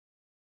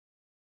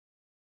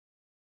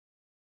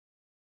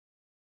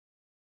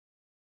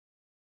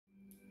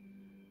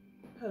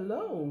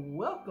Hello,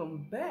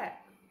 welcome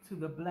back to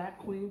the Black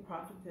Queen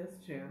Prophetess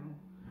Channel,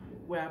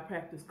 where I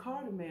practice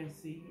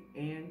Cartomancy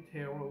and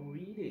tarot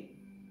reading.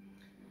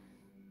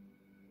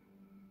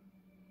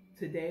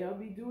 Today I'll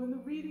be doing the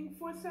reading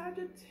for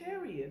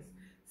Sagittarius.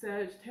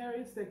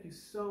 Sagittarius, thank you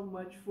so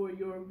much for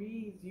your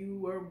reads. You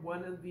were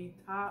one of the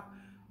top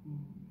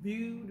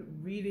viewed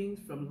readings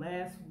from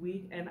last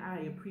week, and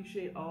I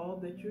appreciate all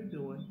that you're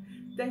doing.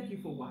 Thank you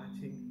for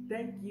watching.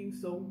 Thank you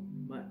so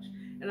much.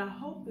 And I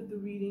hope that the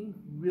reading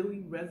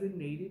really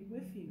resonated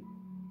with you.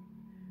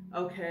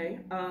 Okay,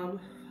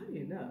 funny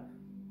enough,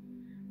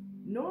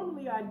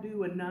 normally I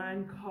do a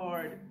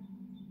 9-card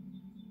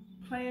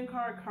playing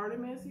card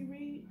cartomancy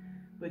read,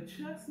 but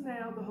just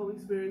now the Holy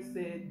Spirit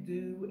said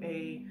do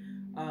a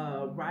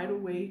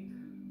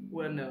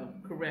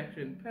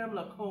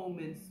Pamela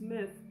Coleman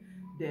Smith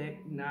deck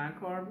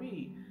 9-card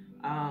read.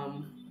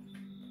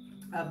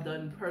 I've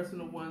done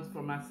personal ones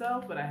for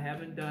myself, but I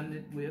haven't done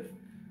it with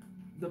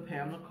the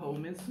Pamela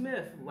Coleman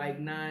Smith, like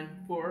 9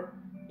 for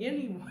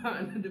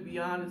anyone, to be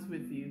honest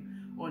with you,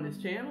 on this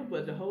channel.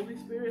 But the Holy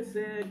Spirit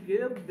said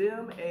give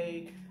them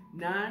a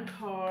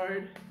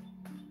 9-card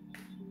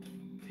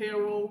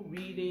tarot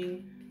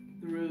reading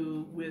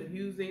with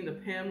using the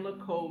Pamela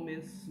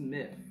Coleman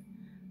Smith.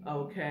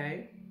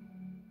 Okay,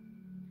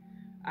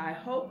 I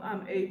hope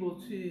I'm able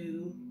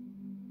to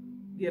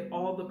get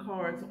all the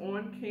cards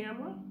on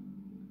camera,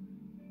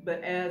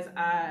 but as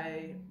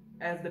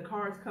the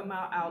cards come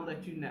out, I'll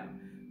let you know.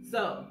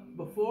 So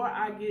before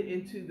I get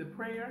into the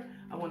prayer,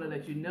 I want to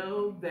let you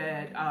know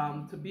that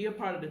to be a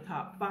part of the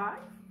top 5,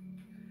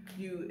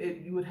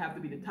 you would have to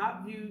be the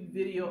top viewed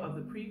video of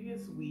the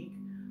previous week.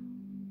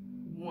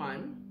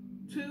 1,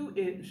 2,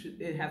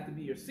 it has to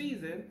be your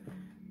season.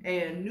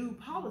 And new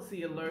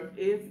policy alert: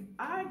 if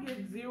I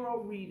get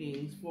 0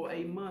 readings for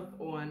a month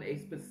on a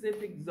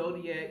specific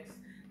zodiac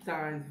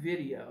signs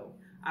video,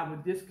 I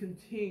would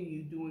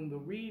discontinue doing the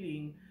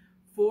reading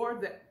for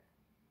the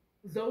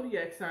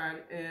zodiac sign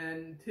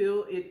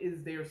until it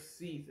is their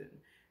season.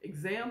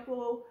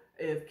 Example,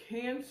 if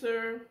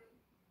Cancer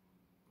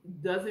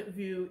doesn't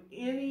view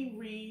any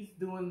reads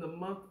during the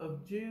month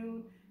of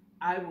June,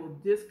 I will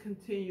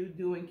discontinue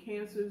doing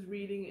Cancer's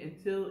reading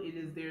until it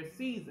is their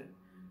season.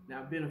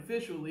 Now,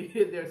 beneficially,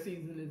 their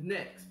season is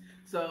next,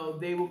 so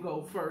they will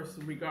go first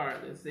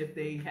regardless if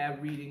they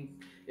have readings,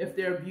 if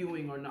they're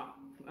viewing or not.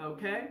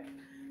 Okay,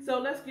 so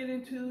let's get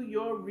into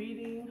your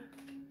reading.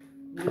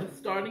 We're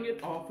starting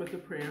it off with a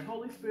prayer.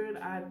 Holy Spirit,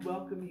 I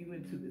welcome you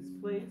into this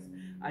place.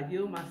 I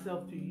yield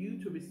myself to you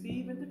to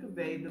receive and to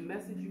convey the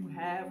message you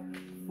have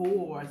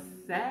for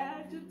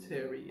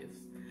Sagittarius.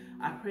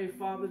 I pray,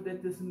 Father,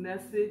 that this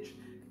message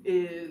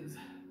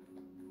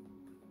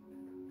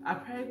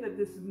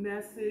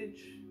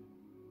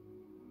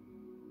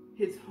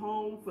hits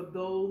home for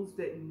those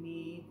that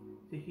need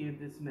to hear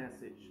this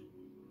message.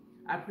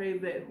 I pray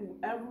that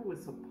whoever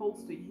was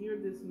supposed to hear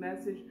this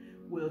message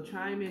will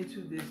chime into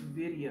this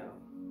video.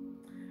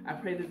 I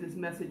pray that this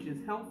message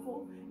is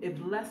helpful. It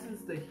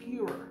blesses the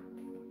hearer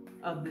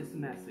of this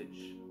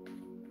message.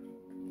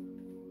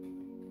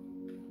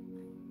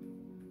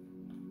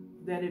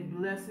 That it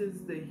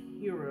blesses the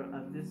hearer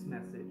of this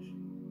message.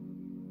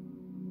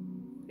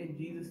 In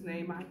Jesus'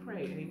 name I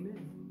pray,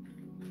 amen.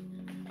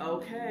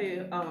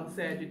 Okay,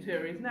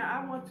 Sagittarius.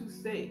 Now I want to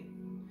state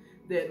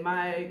that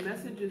my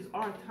messages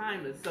are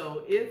timeless.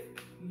 So if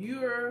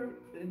you're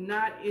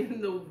not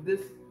in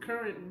this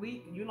current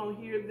week, you don't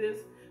hear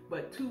this,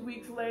 but 2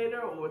 weeks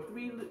later or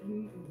 3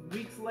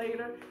 weeks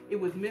later, it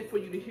was meant for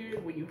you to hear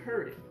it when you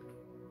heard it.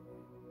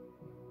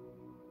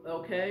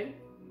 Okay?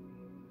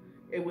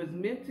 It was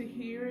meant to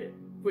hear it,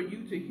 for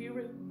you to hear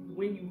it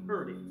when you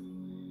heard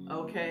it.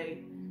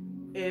 Okay?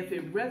 If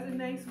it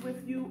resonates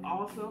with you,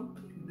 awesome.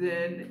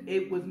 Then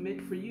it was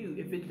meant for you.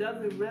 If it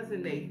doesn't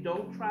resonate,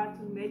 don't try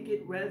to make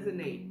it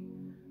resonate.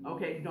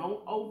 Okay?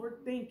 Don't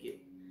overthink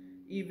it.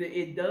 Either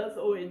it does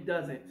or it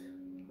doesn't.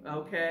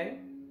 Okay?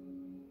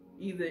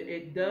 Either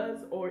it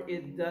does or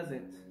it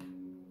doesn't.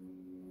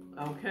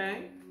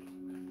 Okay?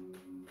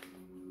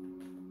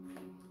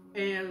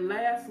 And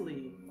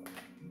lastly,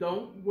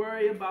 don't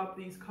worry about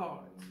these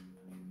cards.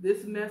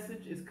 This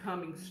message is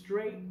coming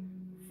straight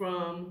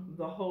from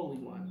the Holy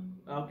One.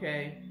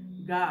 Okay?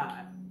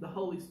 God, the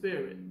Holy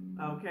Spirit.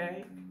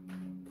 Okay?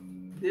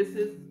 This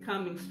is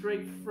coming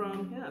straight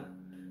from Him.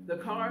 The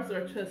cards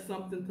are just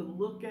something to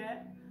look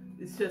at.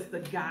 It's just a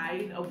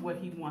guide of what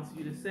He wants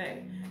you to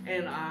say.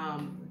 And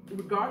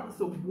regardless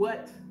of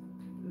what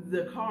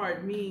the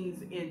card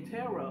means in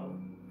tarot,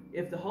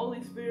 if the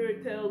Holy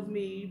Spirit tells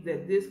me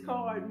that this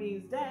card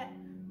means that,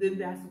 then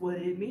that's what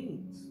it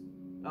means.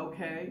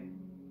 Okay?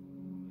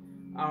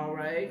 All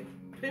right?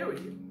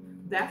 Period.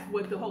 That's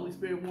what the Holy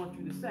Spirit wants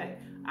you to say.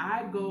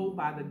 I go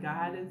by the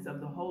guidance of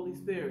the Holy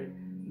Spirit,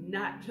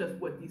 not just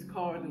what these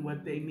cards and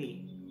what they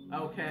mean.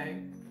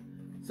 Okay?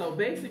 So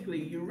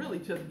basically, you're really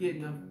just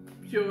getting a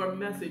pure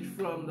message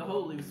from the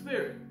Holy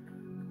Spirit.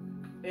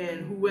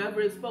 And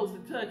whoever is supposed to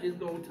touch is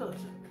going to touch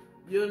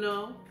it. You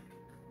know?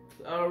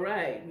 All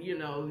right. You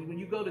know, when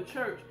you go to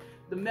church,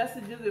 the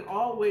message isn't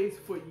always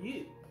for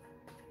you.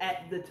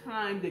 at the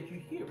time that you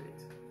hear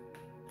it.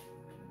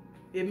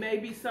 It may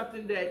be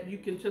something that you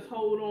can just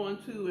hold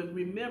on to and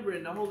remember,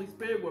 and the Holy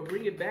Spirit will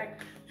bring it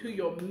back to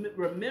your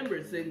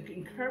remembrance and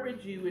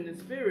encourage you in the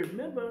spirit.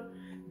 Remember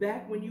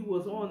back when you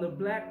was on the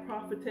Black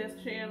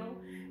Prophetess Channel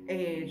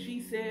and she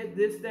said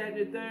this, that, and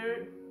the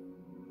third?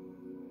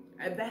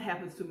 And that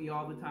happens to me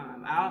all the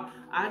time.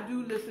 I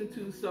do listen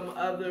to some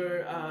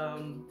other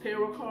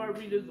tarot card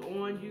readers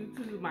on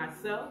YouTube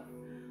myself.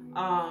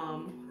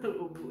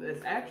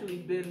 It's actually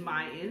been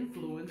my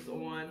influence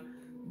on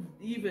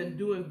even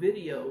doing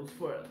videos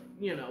for,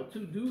 to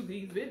do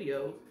these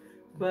videos.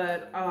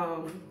 But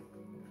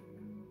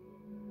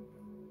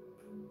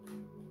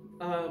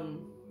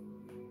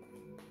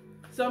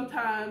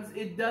sometimes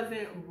it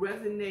doesn't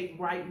resonate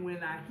right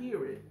when I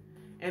hear it.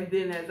 And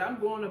then as I'm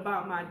going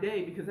about my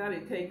day, because I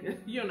didn't take,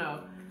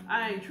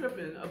 I ain't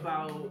tripping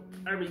about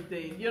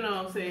everything, you know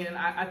what I'm saying?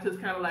 I just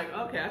kind of like,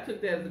 okay, I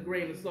took that as a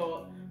grain of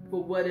salt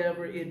for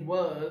whatever it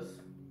was,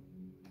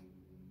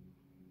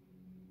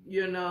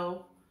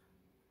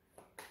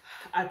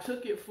 I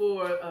took it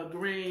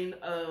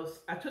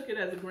I took it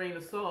as a grain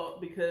of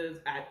salt because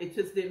it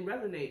just didn't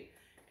resonate.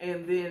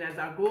 And then as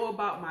I go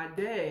about my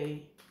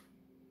day,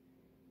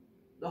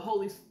 the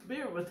Holy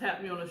Spirit will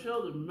tap me on the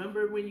shoulder.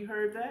 Remember when you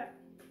heard that?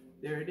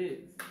 There it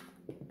is.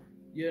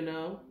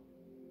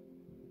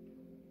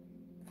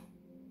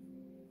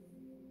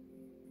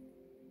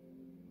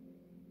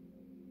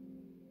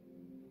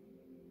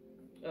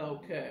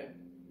 Okay.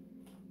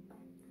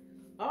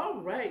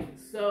 All right.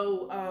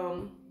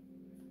 So,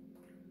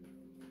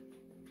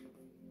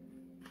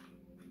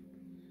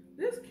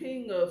 this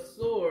King of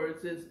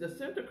Swords is the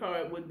center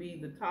card would be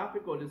the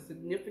topic or the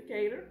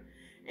significator.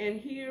 And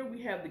here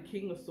we have the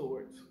King of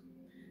Swords.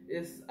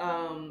 It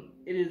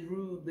is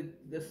ruled,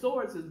 the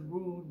swords is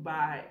ruled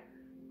by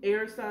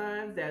air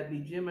signs, that'd be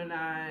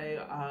Gemini,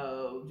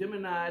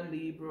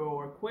 Libra,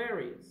 or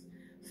Aquarius.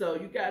 So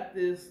you got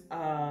this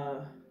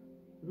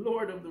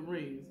Lord of the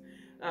Rings.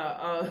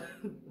 I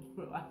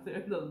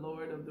said the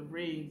Lord of the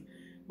Rings,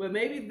 but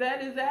maybe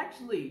that is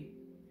actually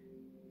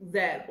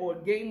that, or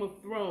Game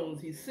of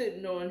Thrones. He's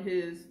sitting on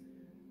his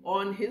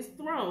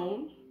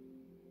throne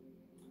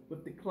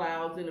with the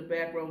clouds in the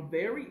background,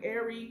 very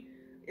airy.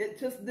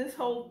 This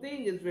whole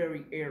thing is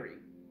very airy.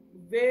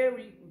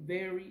 Very,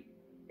 very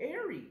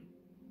airy.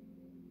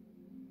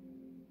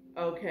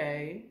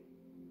 Okay.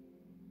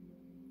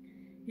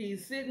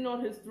 He's sitting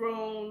on his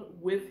throne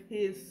with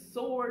his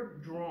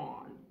sword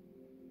drawn,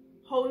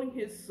 holding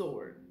his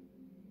sword.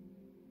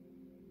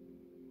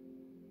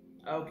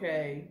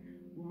 Okay.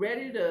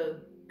 Ready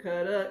to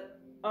cut it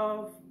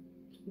off.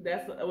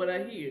 That's what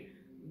I hear.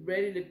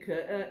 Ready to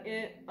cut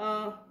it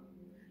off.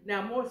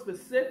 Now, more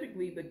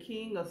specifically, the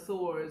King of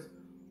Swords,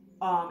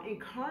 in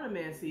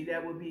Cartomancy,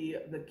 that would be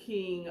the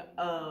King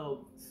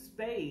of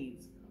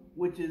Spades,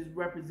 which is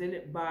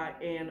represented by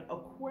an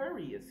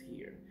Aquarius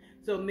here.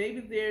 So maybe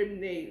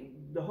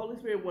the Holy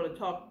Spirit want to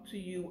talk to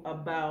you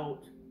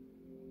about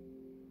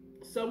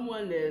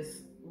someone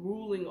that's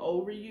ruling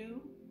over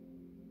you,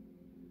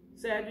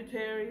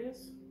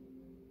 Sagittarius.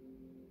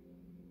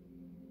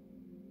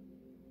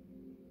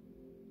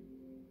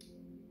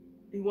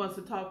 He wants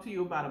to talk to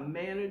you about a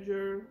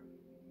manager.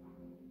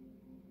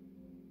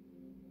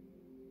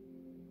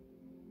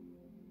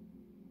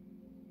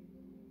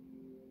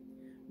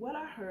 What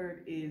I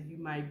heard is you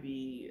might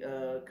be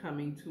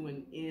coming to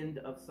an end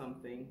of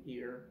something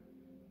here,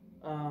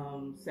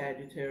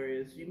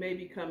 Sagittarius. You may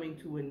be coming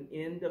to an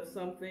end of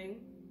something.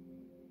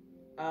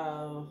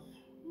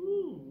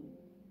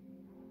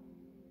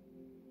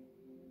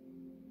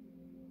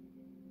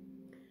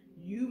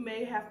 You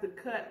may have to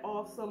cut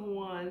off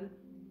someone,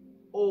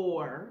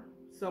 or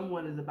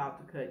someone is about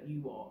to cut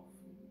you off.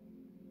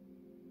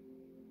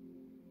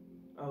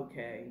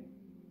 Okay.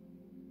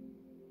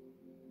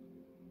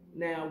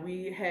 Now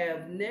we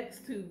have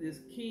next to this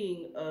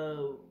King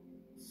of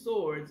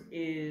Swords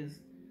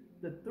is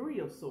the Three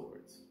of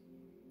Swords.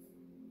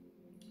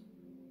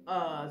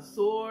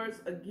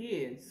 Swords,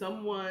 again,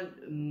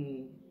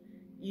 someone,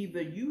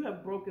 either you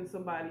have broken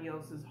somebody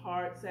else's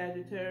heart,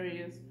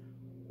 Sagittarius,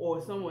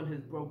 or someone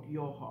has broke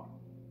your heart.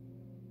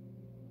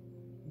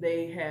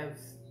 It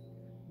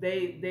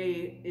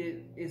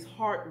is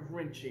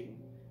heart-wrenching.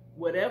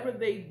 Whatever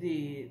they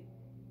did,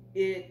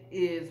 it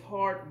is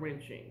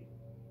heart-wrenching.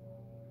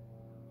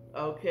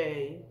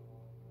 Okay.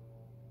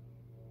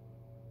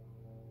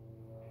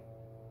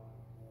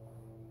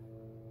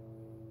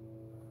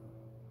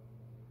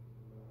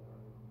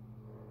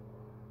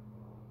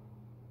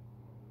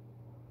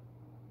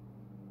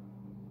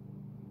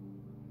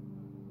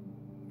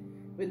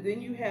 But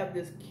then you have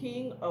this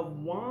King of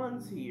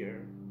Wands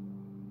here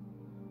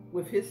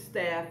with his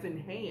staff in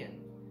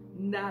hand.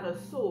 Not a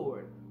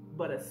sword,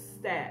 but a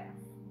staff.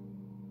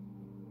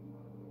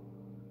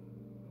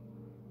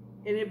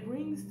 And it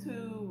brings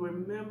to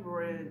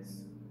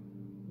remembrance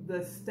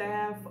the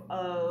staff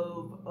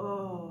of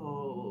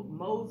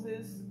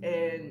Moses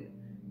and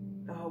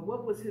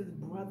what was his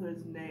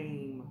brother's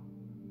name?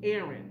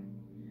 Aaron.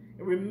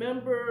 And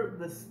remember,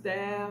 the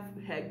staff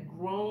had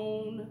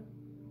grown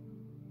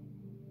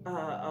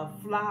a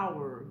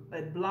flower,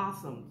 it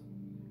blossomed.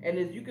 And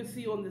as you can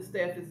see on the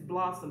staff, it's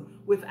blossomed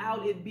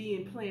without it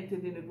being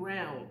planted in the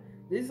ground.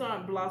 These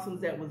aren't blossoms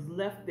that was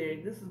left there.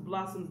 This is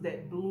blossoms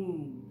that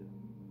bloomed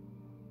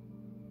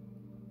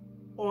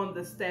on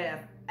the staff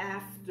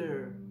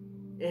after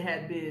it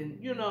had been,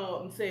 you know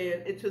what I'm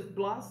saying, it just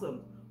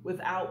blossomed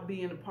without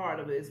being a part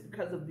of it. It's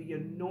because of the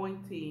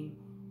anointing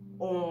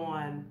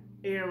on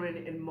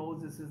Aaron and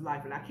Moses'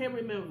 life. And I can't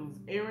remember if it was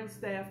Aaron's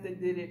staff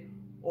that did it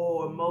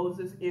or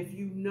Moses. If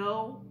you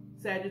know,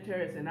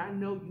 Sagittarius, and I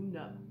know you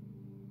know,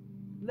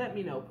 let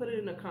me know. Put it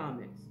in the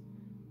comments.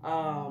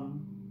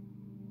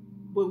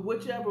 But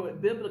whichever,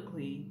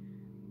 biblically,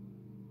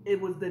 it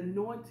was the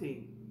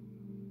anointing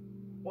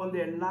on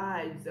their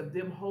lives of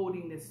them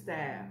holding this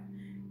staff.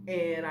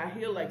 And I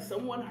hear like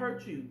someone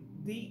hurt you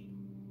deep,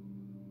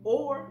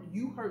 or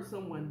you hurt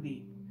someone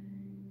deep.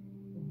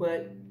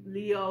 But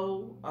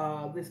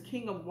Leo, this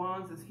King of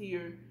Wands is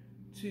here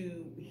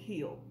to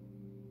heal.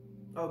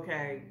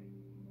 Okay?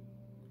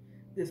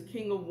 This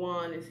King of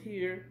Wands is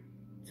here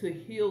to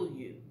heal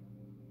you.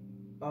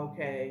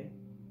 Okay?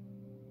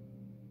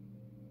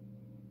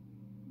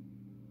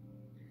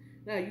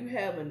 Now you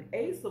have an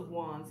Ace of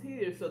Wands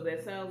here, so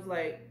that sounds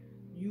like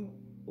you,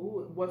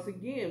 once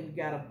again, we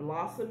got a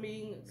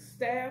blossoming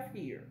staff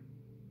here.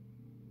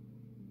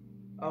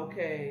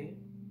 Okay?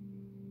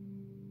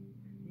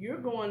 You're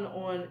going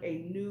on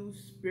a new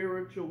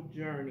spiritual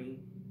journey.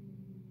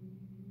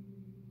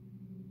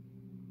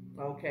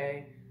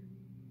 Okay?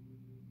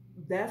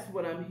 That's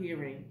what I'm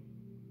hearing.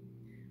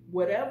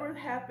 Whatever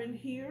happened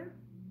here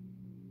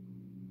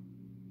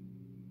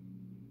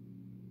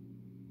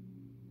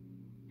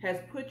has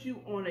put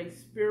you on a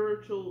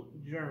spiritual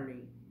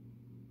journey.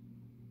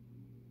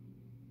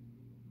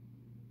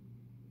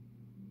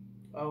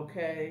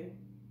 Okay?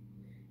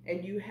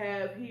 And you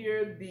have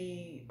here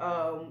the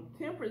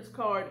Temperance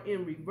card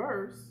in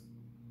reverse.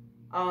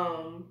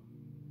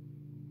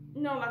 You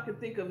know, all I can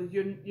think of is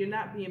you're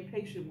not being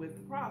patient with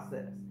the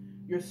process.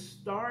 You're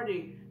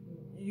starting,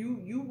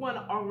 you want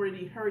to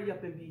already hurry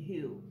up and be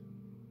healed.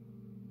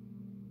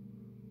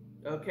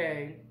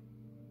 Okay?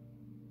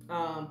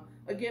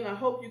 Again, I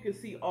hope you can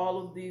see all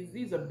of these.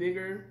 These are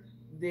bigger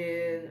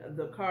than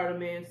the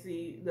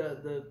Cartomancy,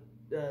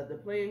 the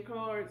playing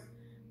cards.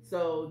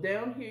 So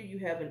down here you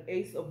have an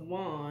Ace of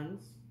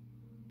Wands.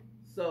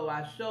 So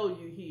I show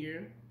you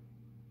here.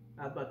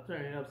 I'm about to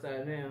turn it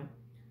upside down.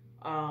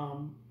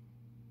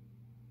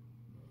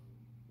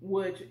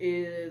 Which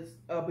is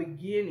a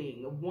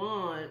beginning.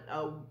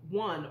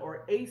 One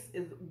or Ace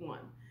is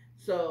one.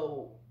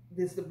 So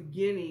this is the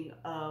beginning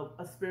of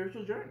a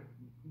spiritual journey.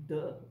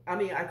 Duh. I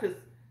mean,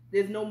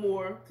 there's no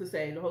more to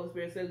say. The Holy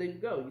Spirit said, let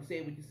it go. You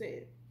said what you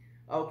said.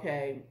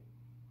 Okay.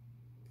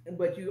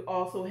 But you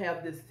also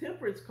have this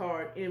Temperance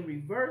card in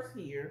reverse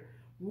here,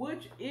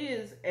 which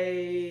is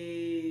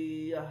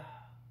a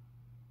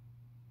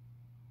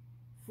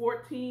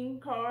 14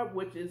 card,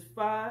 which is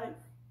 5.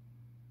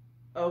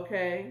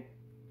 Okay.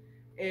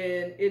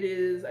 And it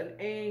is an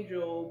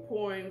angel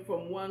pouring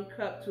from one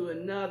cup to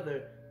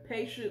another,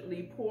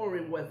 patiently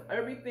pouring with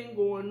everything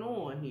going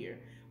on here,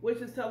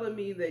 which is telling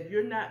me that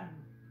you're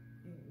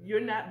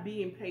not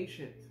being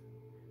patient.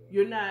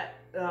 You're not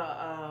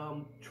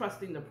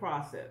trusting the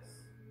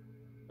process.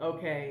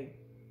 Okay?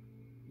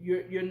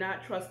 You're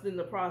not trusting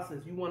the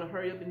process. You want to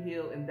hurry up and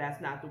heal, and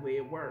that's not the way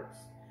it works.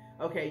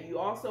 Okay, you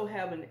also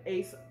have an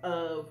Ace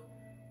of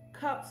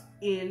Cups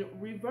in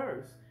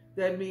reverse.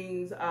 That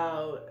means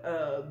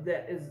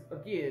that is,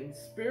 again,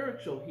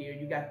 spiritual here.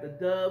 You got the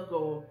dove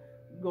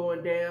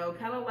going down,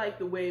 kind of like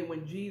the way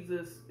when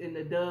Jesus and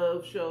the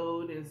dove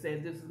showed and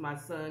said, this is my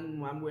son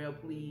who I'm well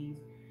pleased,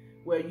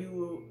 where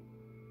you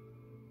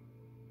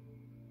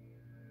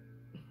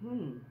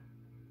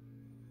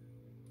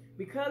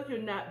because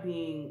you're not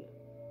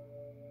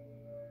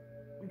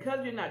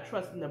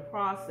trusting the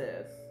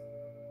process,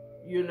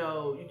 you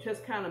know, you're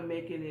just kind of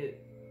making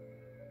it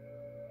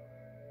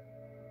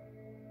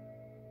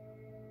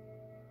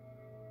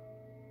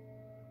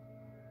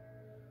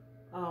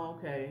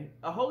okay.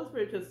 A Holy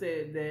Spirit just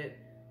said that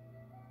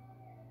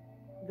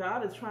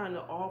God is trying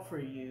to offer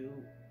you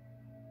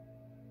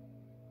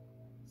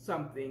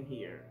something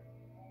here.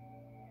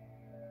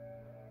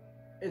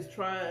 It's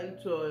trying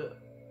to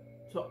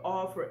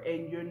offer,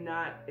 and you're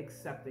not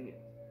accepting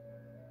it.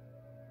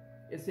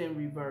 It's in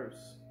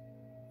reverse.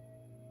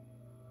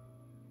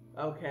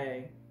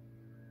 Okay.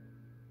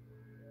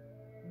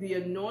 The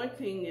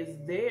anointing is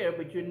there,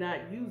 but you're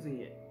not using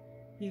it.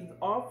 He's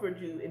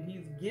offered you and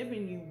he's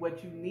giving you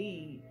what you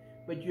need,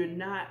 but you're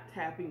not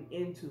tapping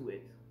into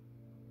it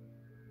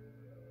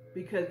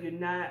because you're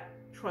not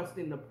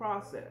trusting the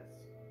process.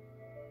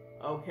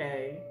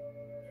 Okay.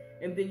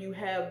 And then you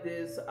have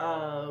this,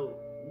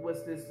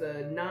 what's this,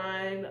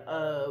 9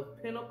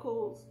 of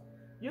Pentacles.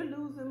 You're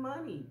losing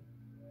money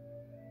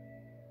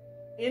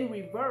in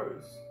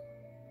reverse.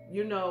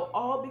 You know,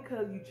 all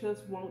because you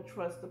just won't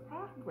trust the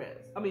progress.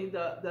 I mean,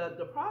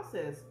 the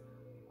process,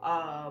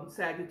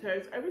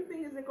 Sagittarius.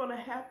 Everything isn't going to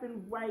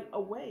happen right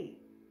away.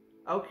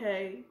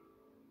 Okay?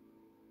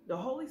 The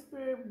Holy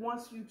Spirit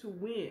wants you to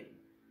win.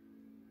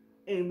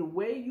 And the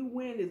way you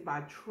win is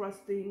by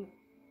trusting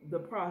the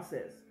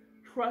process,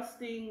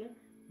 trusting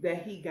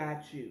that he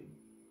got you.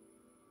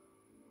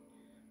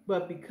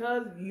 But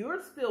because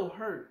you're still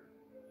hurt,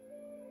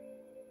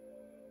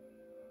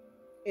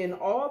 and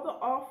all the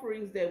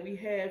offerings that we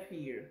have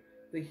here,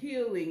 the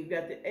healing,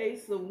 got the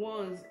Ace of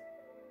Wands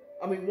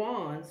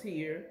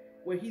here,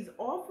 where he's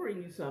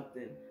offering you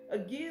something.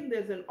 Again,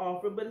 there's an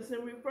offer, but it's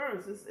in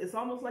reverse. It's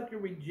almost like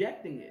you're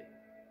rejecting it.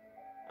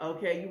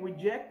 Okay, you're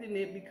rejecting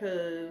it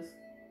because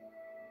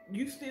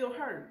you still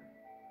hurt.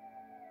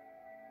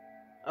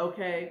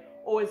 Okay,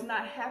 or it's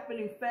not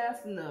happening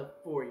fast enough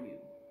for you.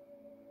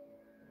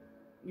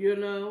 You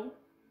know,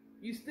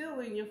 you're still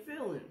in your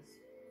feelings.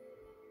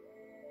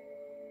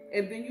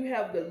 And then you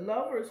have the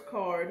Lover's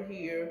card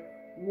here,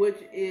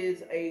 which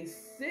is a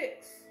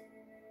 6.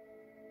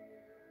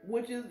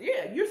 Which is,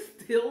 yeah, you're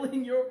still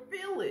in your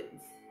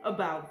feelings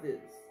about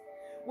this.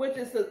 Which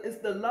is it's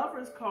the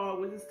Lover's card,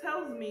 which is,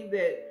 tells me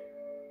that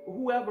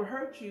whoever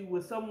hurt you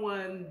was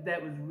someone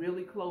that was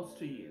really close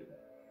to you.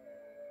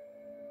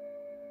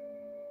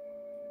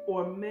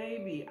 Or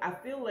maybe, I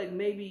feel like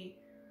maybe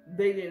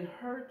they didn't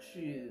hurt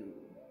you,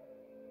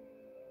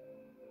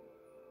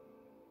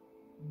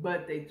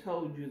 but they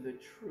told you the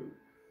truth.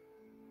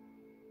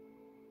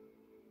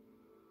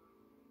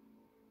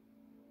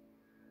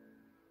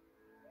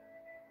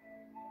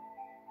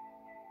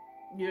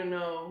 You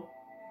know,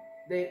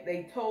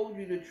 they told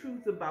you the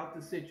truth about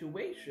the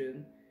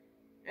situation,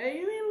 and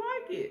you didn't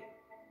like it.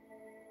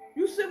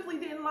 You simply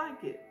didn't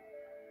like it.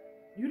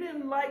 You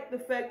didn't like the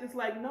fact it's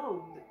like,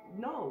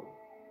 no.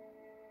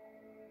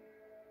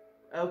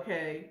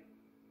 Okay.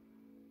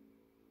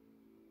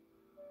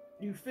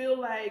 You feel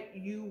like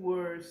you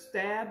were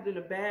stabbed in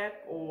the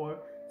back or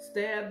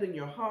stabbed in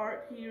your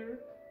heart here.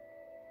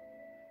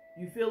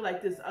 You feel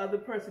like this other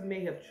person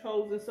may have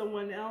chosen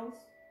someone else.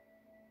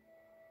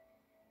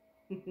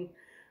 The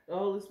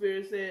Holy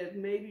Spirit said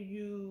maybe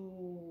you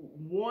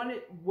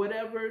wanted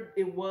whatever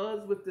it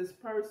was with this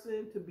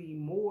person to be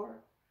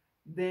more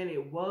than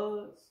it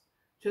was.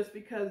 Just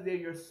because they're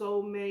your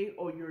soulmate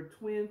or your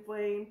twin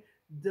flame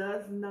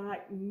does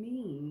not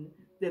mean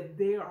that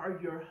they are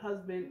your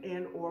husband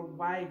and or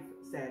wife,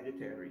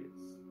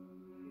 Sagittarius.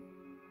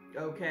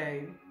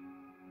 Okay?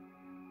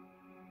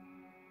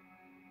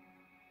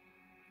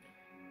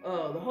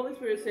 The Holy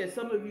Spirit says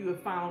some of you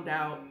have found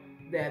out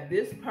that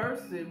this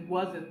person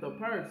wasn't the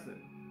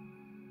person.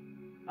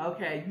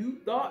 Okay, you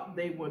thought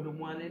they were the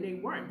one and they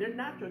weren't. They're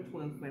not your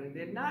twin flame.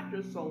 They're not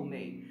your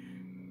soulmate.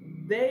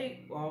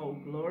 Oh,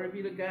 glory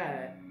be to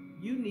God.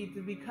 You need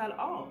to be cut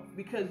off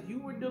because you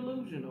were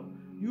delusional.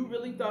 You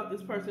really thought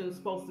this person is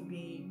supposed to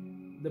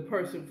be the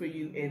person for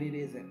you, and it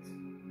isn't.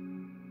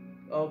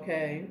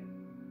 Okay?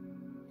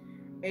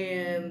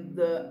 And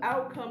the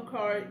outcome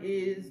card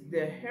is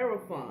the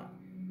Hierophant,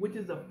 which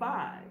is a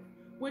 5,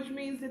 which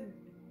means that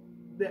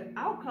the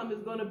outcome is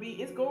going to be,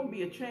 it's going to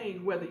be a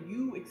change whether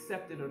you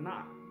accept it or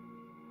not.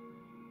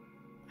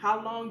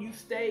 How long you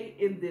stay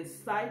in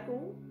this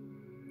cycle,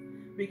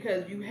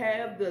 because you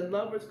have the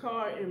Lover's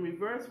card in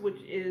reverse,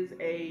 which is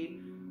a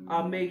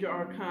major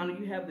arcana.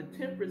 You have the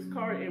Temperance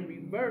card in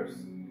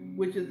reverse,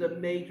 which is a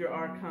major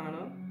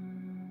arcana.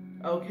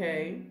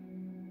 Okay.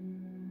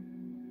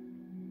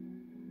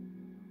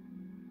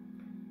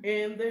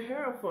 And the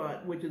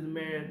Hierophant, which is a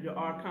major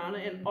arcana,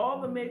 and all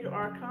the major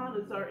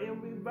arcanas are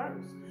in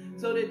reverse.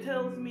 So that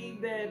tells me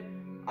that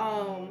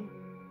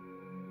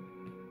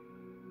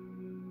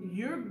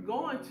you're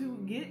going to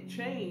get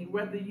change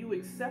whether you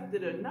accept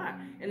it or not.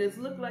 And it's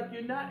looked like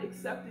you're not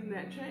accepting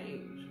that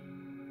change.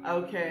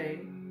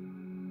 Okay?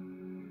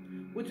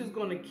 Which is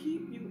going to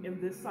keep you in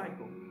this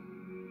cycle.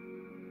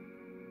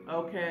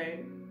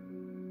 Okay?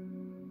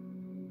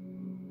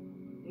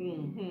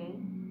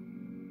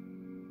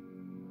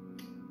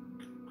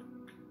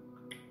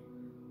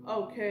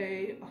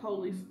 Okay,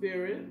 Holy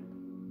Spirit.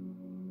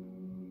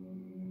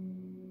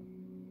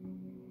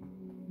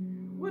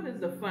 What is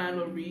the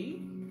final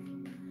read?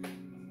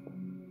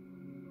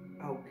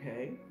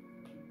 Okay.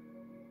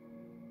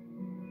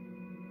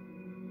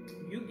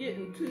 You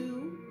getting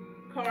 2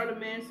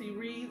 Cartomancy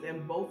reads,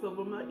 and both of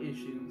them are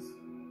issues.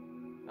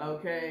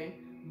 Okay?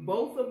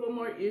 Both of them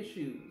are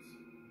issues.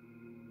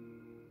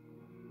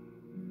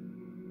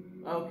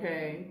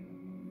 Okay?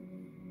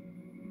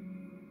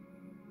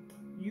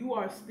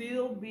 You're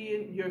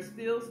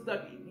still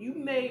stuck.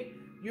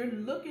 You're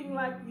looking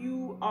like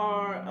you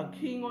are a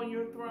king on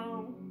your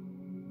throne,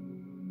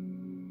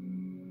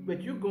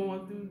 but you're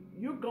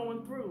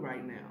going through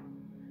right now.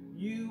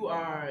 You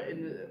are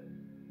in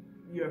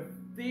your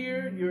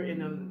fear. You're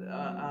in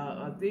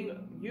a thing.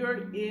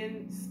 You're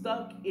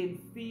stuck in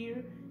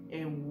fear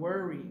and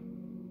worry,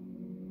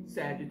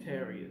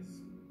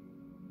 Sagittarius.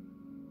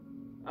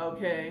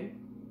 Okay.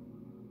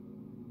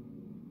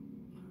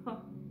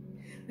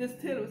 This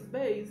 10 of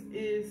Spades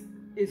is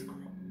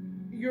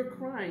you're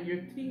crying.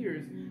 Your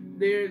tears.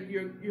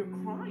 You're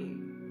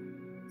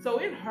crying. So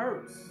it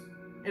hurts.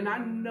 And I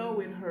know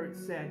it hurts,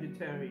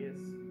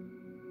 Sagittarius.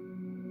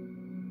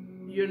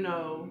 You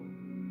know,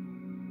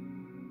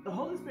 the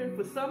Holy Spirit,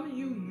 for some of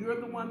you, you're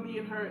the one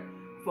being hurt.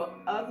 For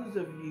others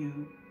of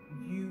you,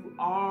 you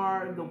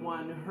are the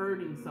one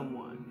hurting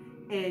someone.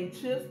 And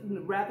just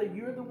rather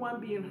you're the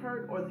one being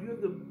hurt, or you're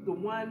the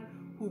one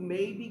who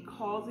may be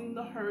causing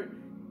the hurt,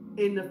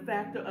 in the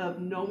factor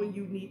of knowing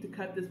you need to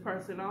cut this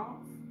person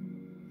off.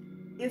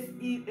 It's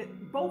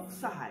both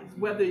sides.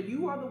 Whether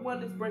you are the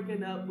one that's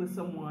breaking up with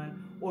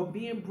someone or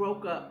being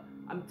broke up,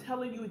 I'm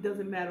telling you, it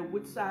doesn't matter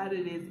which side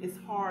it is. It's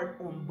hard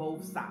on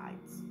both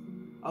sides.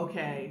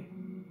 Okay?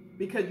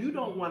 Because you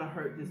don't want to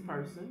hurt this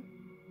person.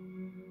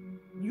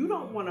 You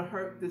don't want to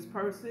hurt this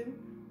person.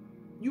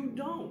 You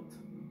don't.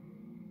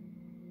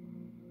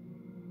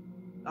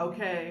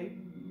 Okay?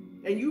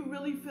 And you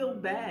really feel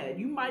bad.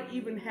 You might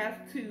even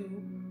have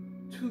to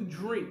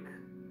drink,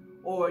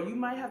 or you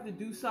might have to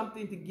do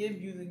something to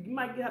you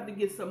might have to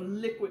get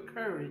some liquid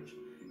courage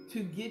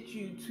to get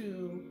you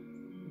to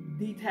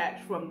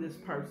detach from this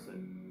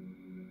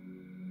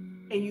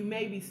person. And you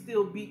may be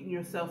still beating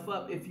yourself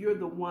up if you're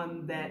the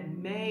one that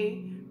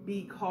may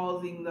be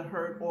causing the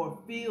hurt, or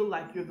feel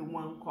like you're the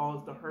one who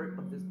caused the hurt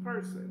of this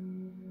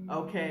person.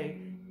 Okay?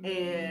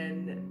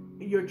 And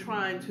you're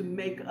trying to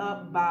make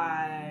up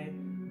by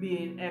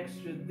being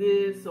extra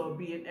this or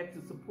being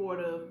extra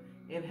supportive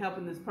and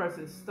helping this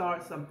person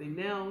start something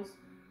else,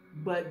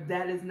 but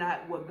that is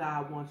not what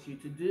God wants you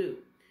to do.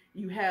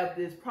 You have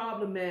this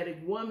problematic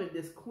woman,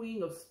 this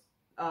queen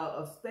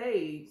of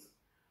spades,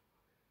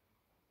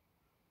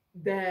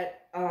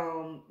 that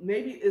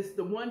maybe it's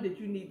the one that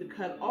you need to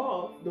cut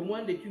off. The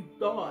one that you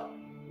thought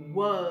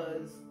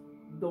was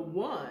the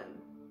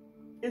one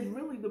is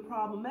really the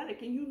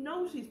problematic, and you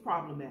know she's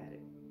problematic.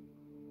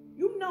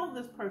 You know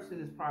this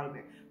person is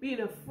problematic. Be it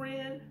a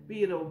friend,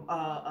 be it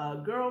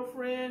a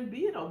girlfriend,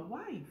 be it a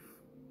wife.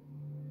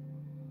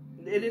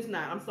 It is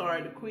not. I'm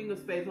sorry. The Queen of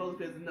Spades, Holy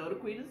Spirit, no, the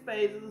Queen of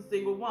Spades is a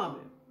single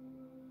woman.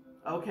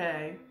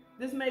 Okay?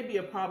 This may be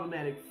a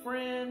problematic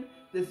friend.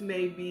 This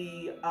may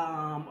be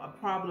a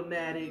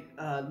problematic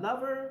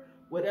lover.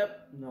 Whatever.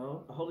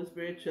 No, the Holy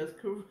Spirit just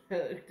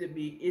corrected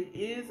me. It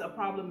is a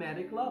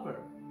problematic lover.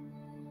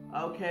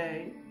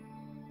 Okay?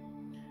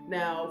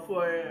 Now,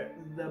 for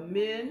the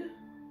men,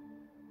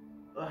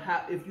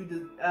 if you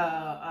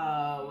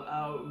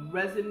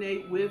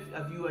resonate with,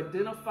 if you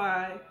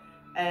identify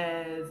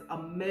as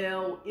a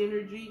male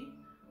energy,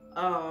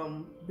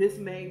 this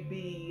may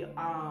be,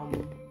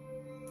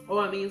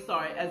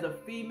 as a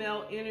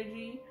female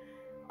energy,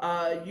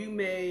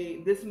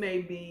 this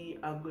may be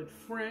a good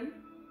friend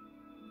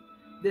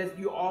that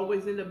you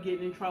always end up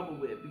getting in trouble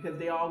with, because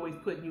they're always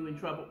putting you in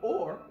trouble,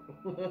 or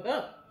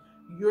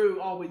you're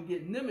always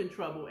getting them in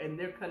trouble and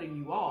they're cutting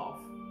you off.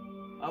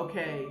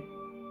 Okay?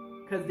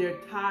 Because they're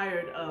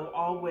tired of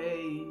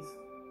always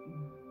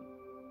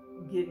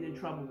getting in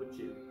trouble with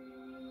you.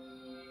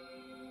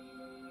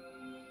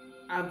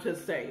 I'm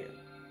just saying.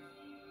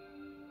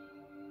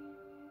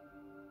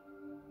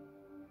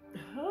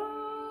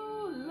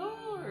 Oh,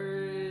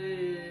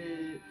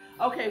 Lord.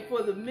 Okay,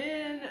 for the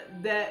men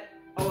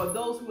or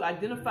those who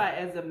identify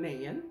as a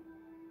man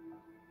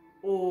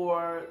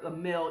or a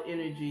male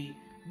energy,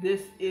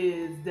 this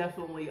is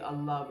definitely a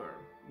lover.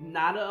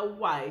 Not a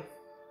wife,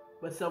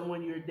 but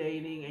someone you're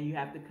dating and you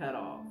have to cut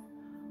off.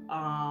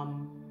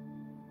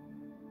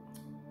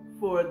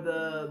 For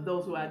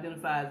those who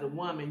identify as a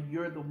woman,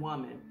 you're the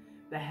woman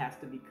that has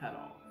to be cut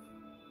off.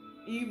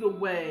 Either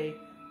way,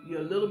 you're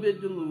a little bit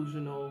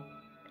delusional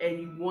and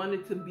you want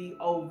it to be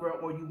over,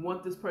 or you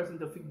want this person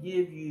to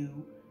forgive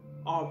you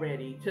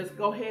already. Just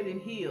go ahead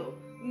and heal.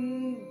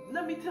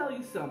 Let me tell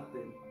you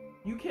something.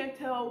 You can't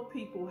tell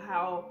people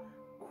how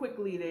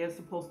quickly they're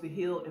supposed to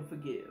heal and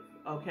forgive,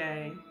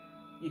 okay?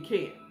 You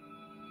can't.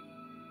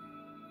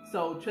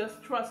 So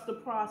just trust the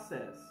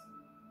process,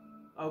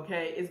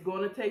 okay? It's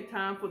going to take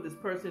time for this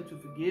person to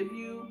forgive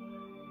you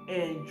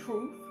in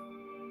truth.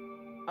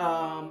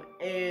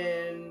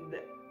 And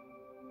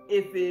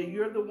if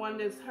you're the one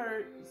that's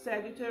hurt,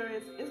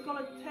 Sagittarius, it's going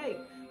to take.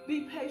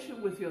 Be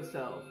patient with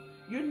yourself.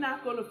 You're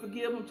not going to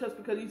forgive him just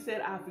because he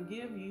said, I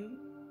forgive you.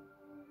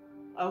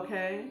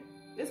 Okay?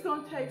 It's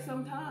going to take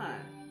some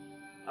time.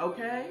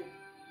 Okay?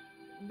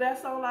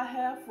 That's all I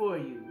have for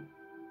you.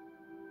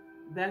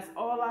 That's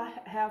all I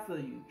have for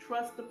you.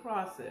 Trust the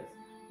process.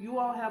 You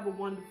all have a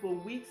wonderful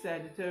week,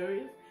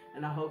 Sagittarius,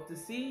 and I hope to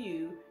see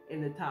you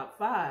in the top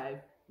 5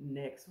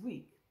 next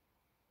week.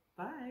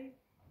 Bye.